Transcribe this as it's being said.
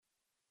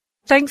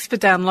Thanks for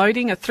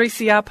downloading a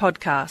 3CR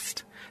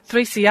podcast.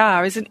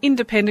 3CR is an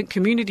independent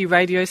community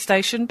radio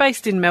station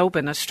based in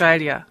Melbourne,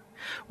 Australia.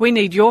 We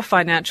need your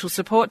financial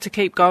support to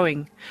keep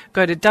going.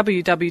 Go to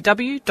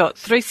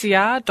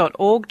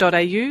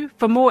www.3cr.org.au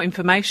for more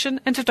information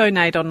and to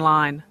donate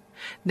online.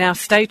 Now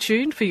stay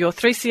tuned for your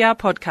 3CR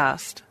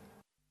podcast.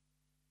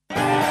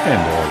 And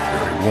a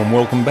very warm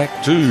welcome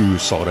back to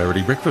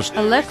Solidarity Breakfast.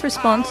 A left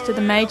response to the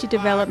major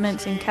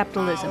developments in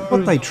capitalism.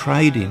 What they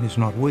trade in is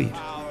not wheat.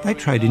 They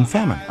trade in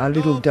famine. A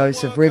little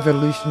dose of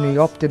revolutionary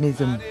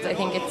optimism. I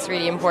think it's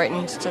really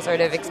important to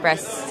sort of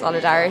express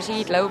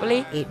solidarity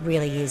globally. It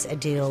really is a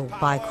deal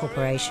by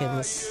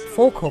corporations,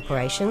 for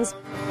corporations.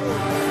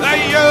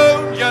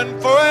 The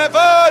union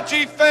forever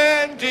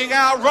defending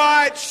our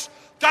rights.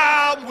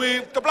 Down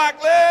with the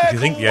black leg. If you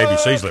think the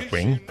ABC's left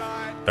wing,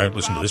 don't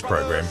listen to this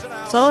program.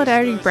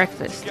 Solidarity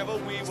Breakfast,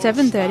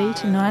 7:30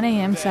 to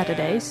 9am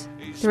Saturdays,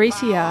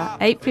 3CR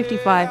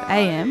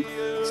 8:55am,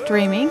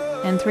 streaming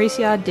and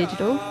 3CR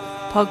digital,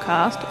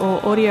 podcast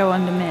or audio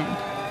on demand.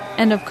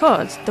 And of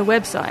course, the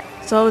website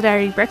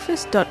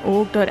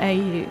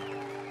solidaritybreakfast.org.au.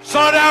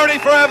 Solidarity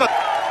forever!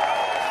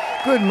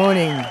 Good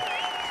morning.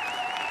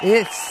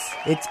 Yes,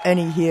 it's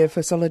Annie here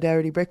for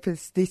Solidarity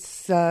Breakfast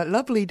this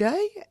lovely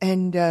day.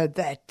 And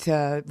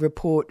that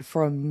report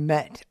from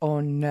Matt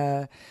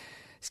on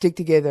Stick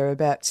Together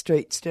about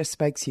streets just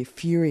makes you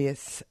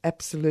furious,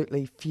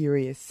 absolutely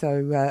furious.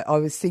 So I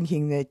was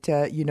thinking that,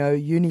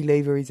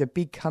 Unilever is a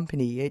big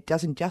company. It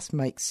doesn't just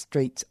make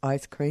streets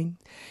ice cream.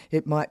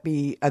 It might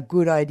be a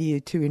good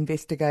idea to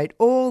investigate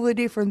all the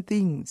different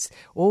things,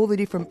 all the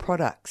different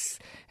products,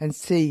 and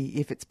see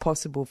if it's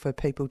possible for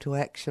people to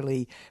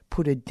actually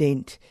put a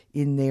dent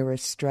in their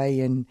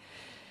Australian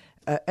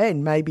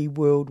and maybe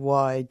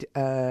worldwide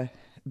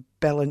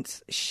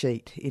balance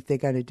sheet. If they're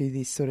going to do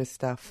this sort of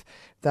stuff,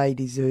 they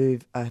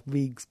deserve a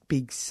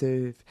big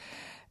serve.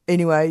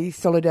 Anyway,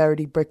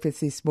 Solidarity Breakfast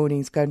this morning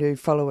is going to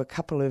follow a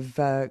couple of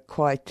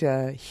quite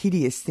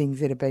hideous things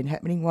that have been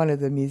happening. One of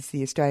them is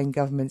the Australian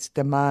government's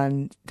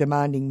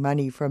demanding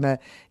money from a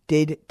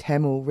dead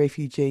Tamil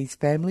refugee's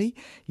family.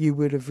 You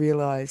would have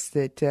realised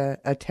that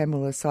a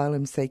Tamil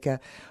asylum seeker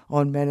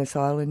on Manus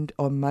Island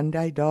on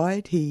Monday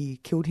died.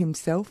 He killed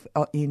himself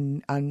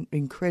in an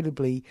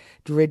incredibly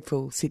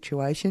dreadful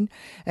situation.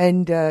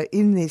 And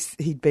in this,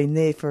 he'd been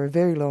there for a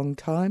very long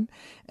time,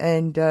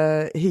 and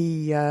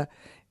he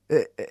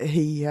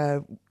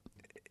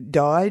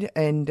died,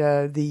 and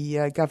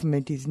the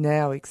government is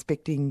now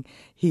expecting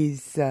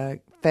his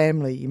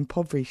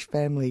impoverished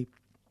family,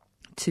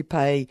 to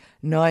pay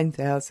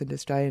 9,000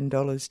 Australian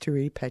dollars to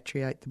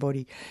repatriate the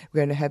body. We're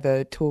going to have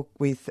a talk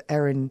with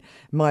Aaron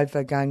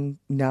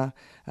Maivagana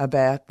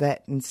about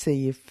that and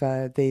see if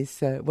there's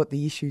what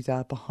the issues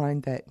are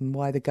behind that and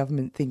why the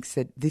government thinks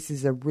that this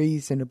is a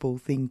reasonable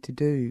thing to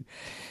do.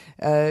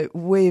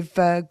 We're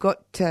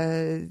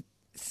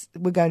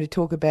going to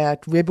talk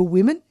about rebel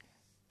women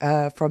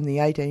from the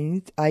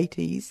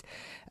 1880s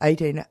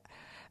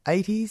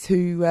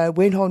who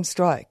went on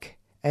strike.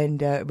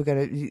 And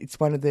it's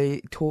one of the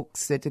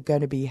talks that are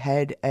going to be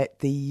had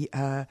at the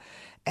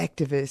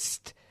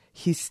Activist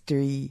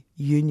History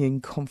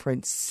Union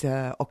Conference,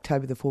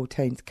 October the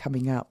 14th,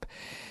 coming up.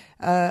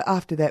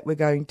 After that, we're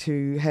going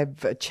to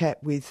have a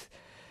chat with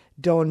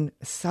Don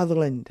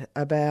Sutherland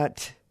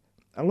about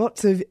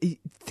lots of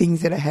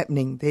things that are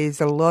happening.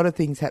 There's a lot of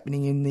things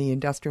happening in the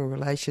industrial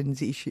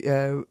relations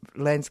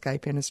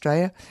landscape in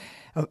Australia,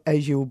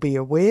 as you'll be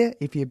aware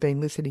if you've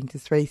been listening to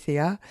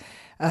 3CR.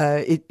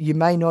 You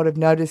may not have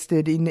noticed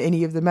it in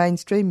any of the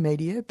mainstream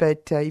media,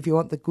 but if you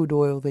want the good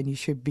oil, then you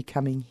should be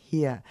coming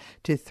here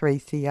to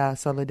 3CR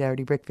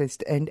Solidarity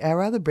Breakfast and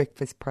our other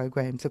breakfast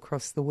programs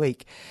across the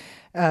week.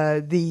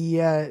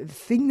 The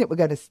thing that we're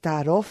going to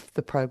start off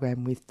the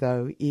program with,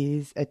 though,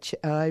 is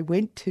I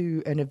went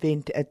to an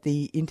event at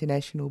the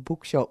International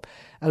Bookshop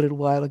a little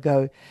while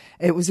ago.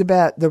 It was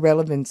about the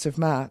relevance of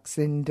Marx,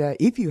 and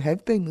if you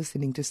have been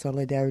listening to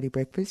Solidarity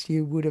Breakfast,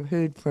 you would have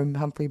heard from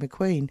Humphrey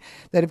McQueen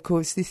that, of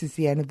course, this is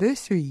the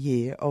anniversary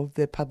year of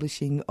the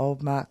publishing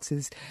of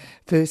Marx's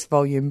first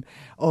volume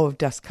of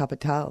Das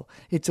Kapital.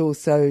 It's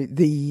also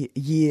the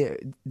year,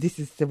 this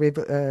is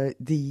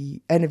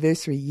the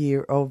anniversary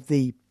year of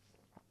the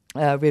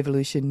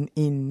revolution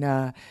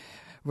in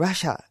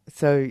Russia,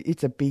 so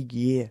it's a big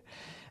year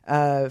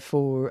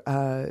for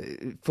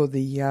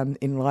the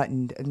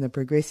enlightened and the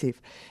progressive.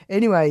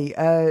 Anyway,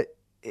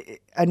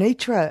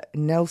 Anitra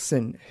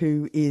Nelson,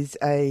 who is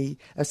a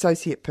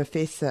associate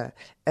professor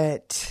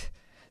at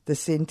the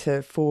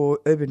Centre for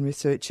Urban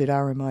Research at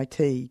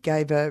RMIT,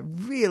 gave a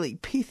really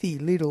pithy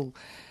little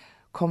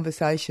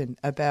conversation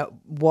about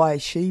why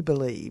she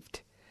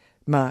believed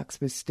Marx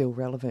was still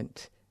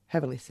relevant.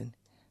 Have a listen.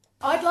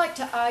 I'd like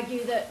to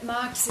argue that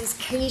Marx is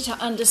key to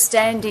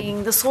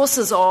understanding the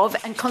sources of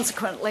and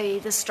consequently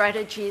the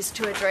strategies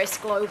to address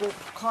global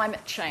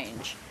climate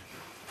change.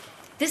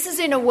 This is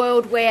in a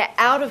world where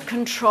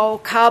out-of-control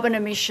carbon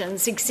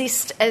emissions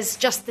exist as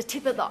just the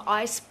tip of the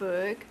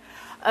iceberg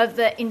of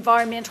the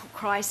environmental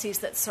crises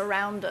that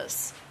surround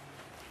us.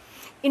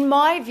 In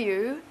my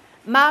view,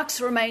 Marx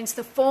remains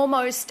the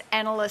foremost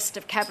analyst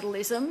of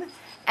capitalism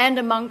and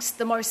amongst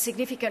the most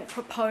significant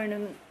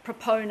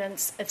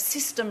proponents of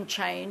system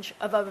change,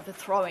 of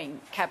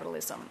overthrowing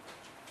capitalism.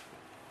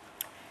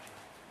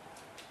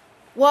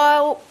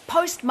 While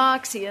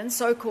post-Marxian,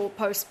 so-called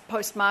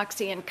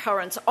post-Marxian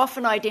currents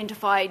often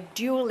identify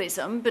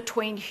dualism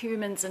between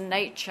humans and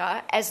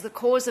nature as the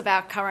cause of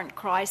our current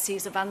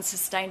crises of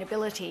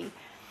unsustainability,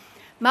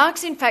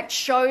 Marx in fact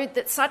showed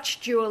that such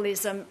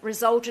dualism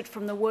resulted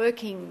from the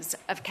workings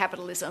of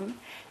capitalism,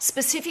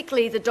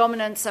 specifically the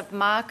dominance of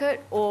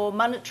market or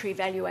monetary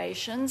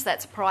valuations,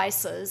 that's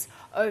prices,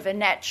 over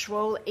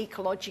natural,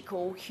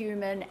 ecological,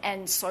 human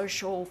and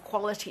social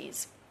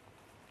qualities.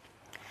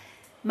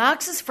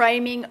 Marx's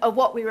framing of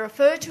what we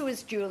refer to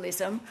as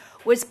dualism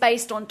was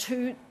based on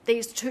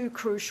these two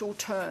crucial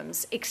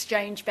terms,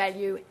 exchange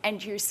value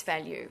and use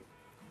value.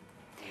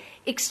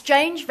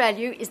 Exchange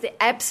value is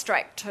the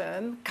abstract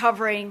term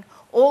covering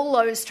all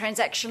those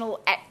transactional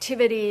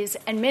activities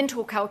and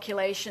mental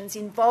calculations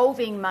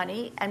involving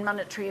money and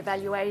monetary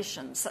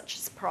evaluations, such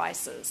as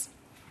prices.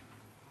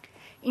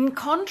 In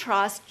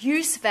contrast,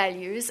 use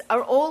values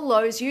are all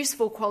those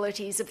useful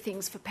qualities of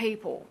things for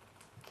people,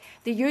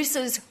 the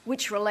uses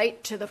which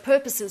relate to the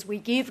purposes we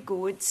give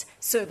goods,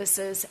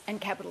 services, and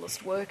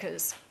capitalist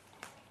workers.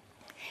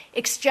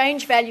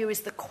 Exchange value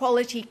is the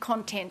quality,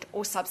 content,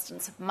 or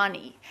substance of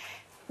money,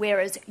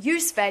 whereas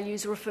use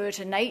values refer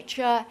to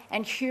nature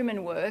and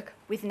human work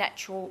with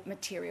natural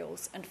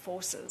materials and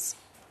forces.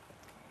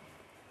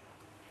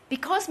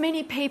 Because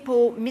many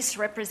people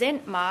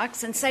misrepresent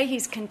Marx and say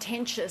his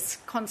contentious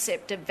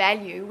concept of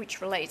value, which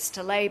relates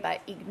to labour,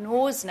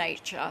 ignores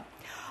nature,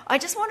 I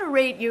just want to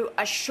read you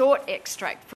a short extract